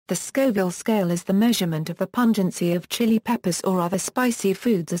The Scoville scale is the measurement of the pungency of chili peppers or other spicy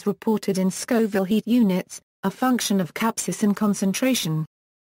foods as reported in Scoville heat units, a function of capsaicin concentration.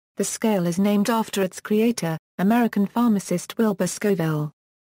 The scale is named after its creator, American pharmacist Wilbur Scoville.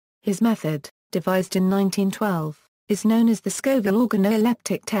 His method, devised in 1912, is known as the Scoville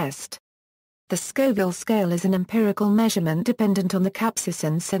Organoleptic Test. The Scoville scale is an empirical measurement dependent on the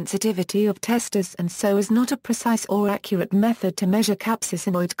capsaicin sensitivity of testers and so is not a precise or accurate method to measure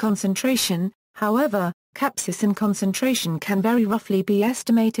capsaicinoid concentration. However, capsaicin concentration can very roughly be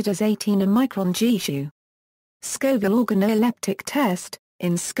estimated as 18 micron Gu. Scoville Organoleptic Test.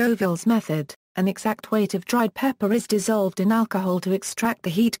 In Scoville's method, an exact weight of dried pepper is dissolved in alcohol to extract the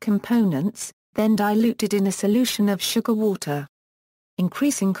heat components, then diluted in a solution of sugar water.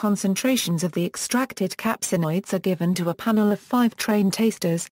 Increasing concentrations of the extracted capsaicinoids are given to a panel of 5 trained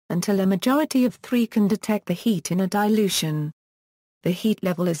tasters, until a majority of 3 can detect the heat in a dilution. The heat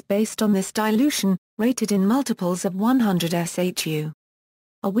level is based on this dilution, rated in multiples of 100 SHU.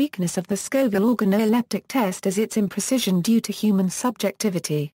 A weakness of the Scoville organoleptic test is its imprecision due to human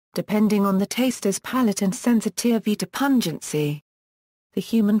subjectivity, depending on the taster's palate and sensitivity to pungency. The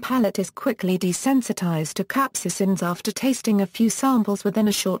human palate is quickly desensitized to capsaicins after tasting a few samples within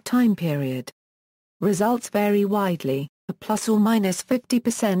a short time period. Results vary widely, a plus or minus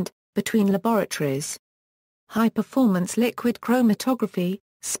 50%, between laboratories. High-performance liquid chromatography.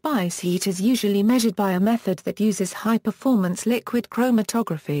 Spice heat is usually measured by a method that uses high-performance liquid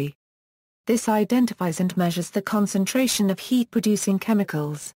chromatography. This identifies and measures the concentration of heat-producing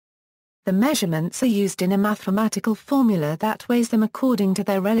chemicals. The measurements are used in a mathematical formula that weighs them according to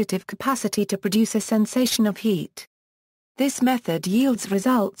their relative capacity to produce a sensation of heat. This method yields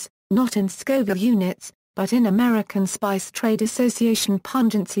results, not in Scoville units, but in American Spice Trade Association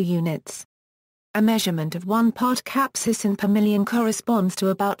pungency units. A measurement of 1 part capsaicin per million corresponds to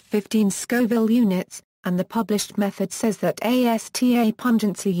about 15 Scoville units, and the published method says that ASTA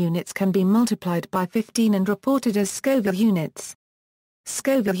pungency units can be multiplied by 15 and reported as Scoville units.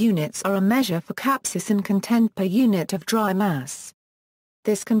 Scoville units are a measure for capsaicin content per unit of dry mass.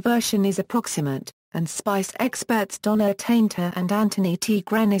 This conversion is approximate, and spice experts Donna Tainter and Anthony T.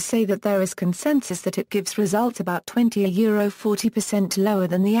 Grenes say that there is consensus that it gives results about 40% lower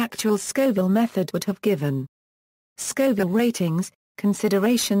than the actual Scoville method would have given. Scoville ratings,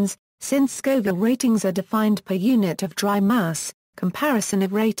 considerations. Since Scoville ratings are defined per unit of dry mass, comparison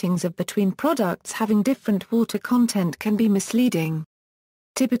of ratings of between products having different water content can be misleading.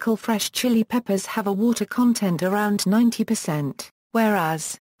 Typical fresh chili peppers have a water content around 90%,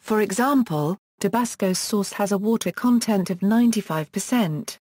 whereas, for example, Tabasco sauce has a water content of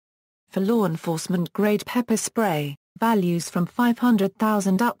 95%. For law enforcement grade pepper spray, values from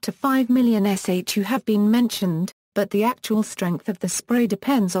 500,000 up to 5 million SHU have been mentioned, but the actual strength of the spray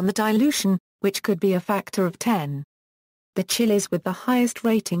depends on the dilution, which could be a factor of 10. The chilies with the highest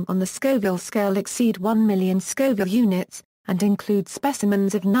rating on the Scoville scale exceed 1 million Scoville units, and include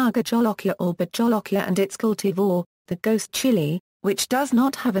specimens of Naga Jolokia or Bajolokia and its cultivar, the ghost chili, which does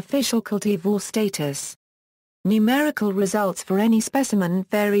not have official cultivar status. Numerical results for any specimen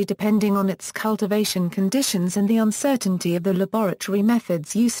vary depending on its cultivation conditions and the uncertainty of the laboratory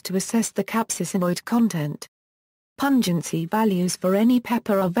methods used to assess the capsaicinoid content. Pungency values for any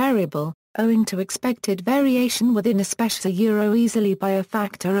pepper are variable, owing to expected variation within a species easily by a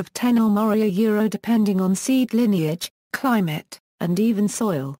factor of 10 or more depending on seed lineage, climate, and even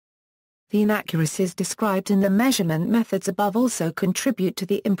soil. The inaccuracies described in the measurement methods above also contribute to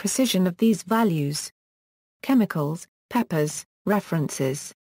the imprecision of these values. Chemicals, peppers, references.